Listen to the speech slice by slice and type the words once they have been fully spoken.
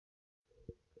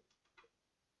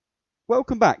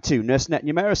Welcome back to NurseNet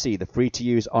Numeracy, the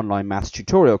free-to-use online maths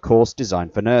tutorial course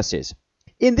designed for nurses.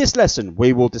 In this lesson,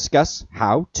 we will discuss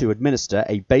how to administer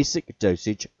a basic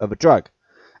dosage of a drug,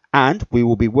 and we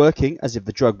will be working as if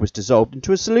the drug was dissolved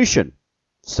into a solution.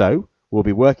 So, we'll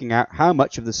be working out how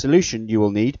much of the solution you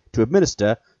will need to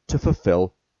administer to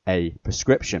fulfill a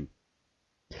prescription.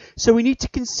 So we need to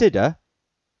consider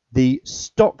the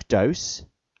stock dose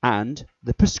and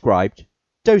the prescribed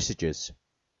dosages.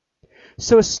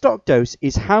 So a stock dose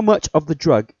is how much of the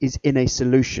drug is in a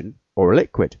solution or a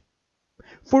liquid.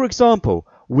 For example,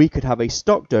 we could have a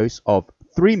stock dose of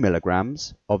 3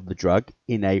 milligrams of the drug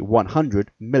in a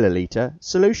 100 milliliter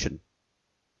solution.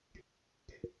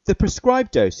 The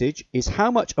prescribed dosage is how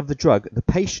much of the drug the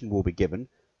patient will be given.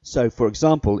 So, for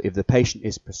example, if the patient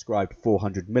is prescribed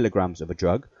 400 milligrams of a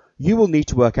drug, you will need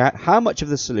to work out how much of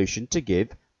the solution to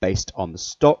give based on the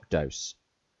stock dose.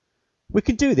 We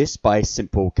can do this by a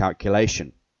simple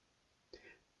calculation.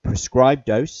 Prescribed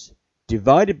dose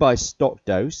divided by stock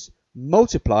dose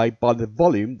multiplied by the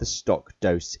volume the stock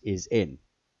dose is in.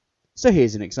 So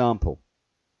here's an example.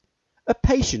 A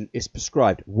patient is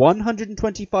prescribed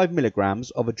 125 milligrams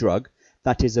of a drug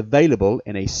that is available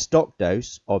in a stock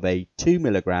dose of a 2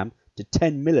 milligram to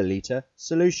 10 milliliter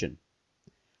solution.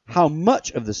 How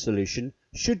much of the solution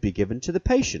should be given to the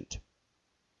patient?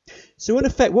 So in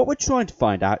effect, what we're trying to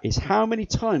find out is how many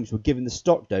times we're giving the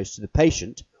stock dose to the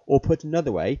patient, or put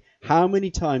another way, how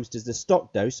many times does the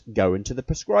stock dose go into the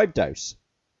prescribed dose?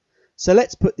 So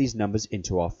let's put these numbers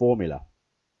into our formula.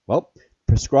 Well,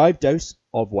 prescribed dose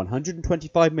of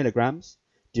 125 milligrams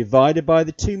divided by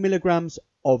the 2 milligrams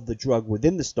of the drug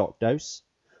within the stock dose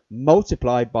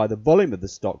multiplied by the volume of the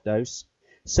stock dose.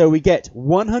 So we get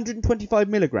 125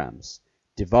 milligrams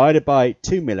divided by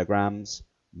 2 milligrams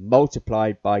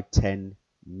multiplied by 10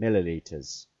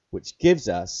 milliliters, which gives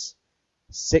us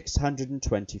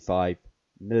 625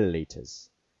 milliliters.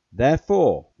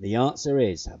 Therefore, the answer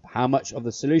is how much of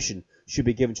the solution should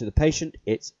be given to the patient.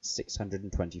 It's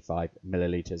 625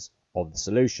 milliliters of the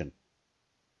solution.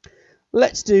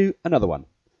 Let's do another one.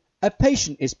 A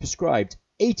patient is prescribed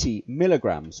 80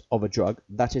 milligrams of a drug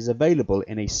that is available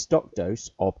in a stock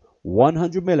dose of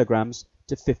 100 milligrams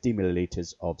to 50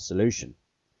 milliliters of solution.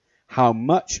 How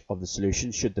much of the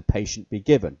solution should the patient be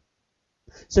given?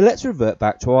 So let's revert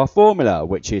back to our formula,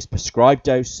 which is prescribed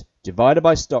dose divided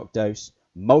by stock dose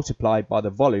multiplied by the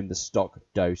volume the stock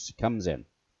dose comes in.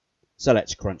 So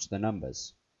let's crunch the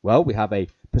numbers. Well, we have a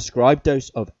prescribed dose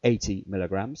of 80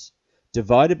 milligrams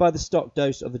divided by the stock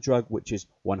dose of the drug, which is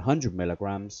 100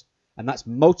 milligrams, and that's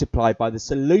multiplied by the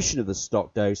solution of the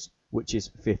stock dose, which is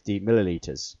 50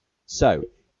 milliliters. So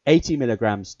 80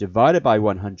 milligrams divided by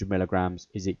 100 milligrams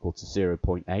is equal to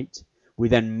 0.8. We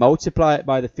then multiply it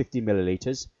by the 50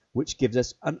 milliliters, which gives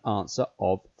us an answer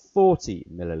of 40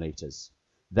 milliliters.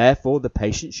 Therefore, the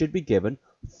patient should be given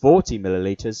 40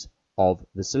 milliliters of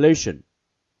the solution.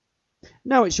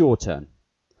 Now it's your turn.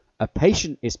 A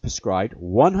patient is prescribed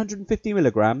 150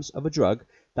 milligrams of a drug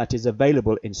that is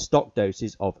available in stock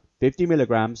doses of 50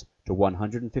 milligrams to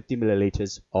 150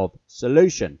 milliliters of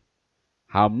solution.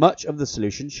 How much of the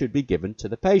solution should be given to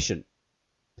the patient?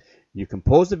 You can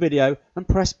pause the video and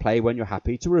press play when you're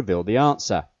happy to reveal the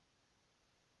answer.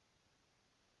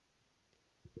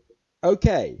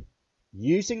 Okay,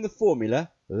 using the formula,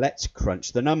 let's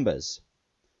crunch the numbers.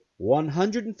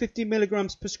 150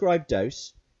 milligrams prescribed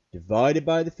dose divided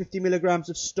by the 50 milligrams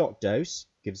of stock dose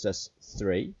gives us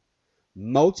 3,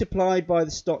 multiplied by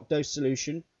the stock dose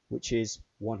solution, which is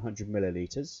 100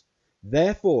 milliliters.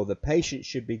 Therefore, the patient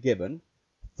should be given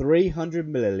 300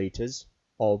 milliliters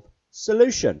of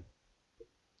solution.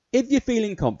 If you're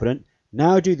feeling confident,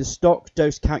 now do the stock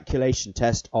dose calculation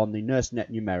test on the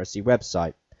NurseNet Numeracy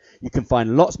website. You can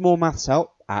find lots more maths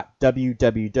help at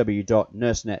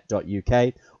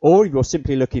www.nursenet.uk, or if you're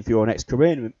simply looking for your next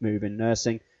career move in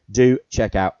nursing, do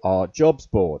check out our jobs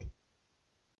board.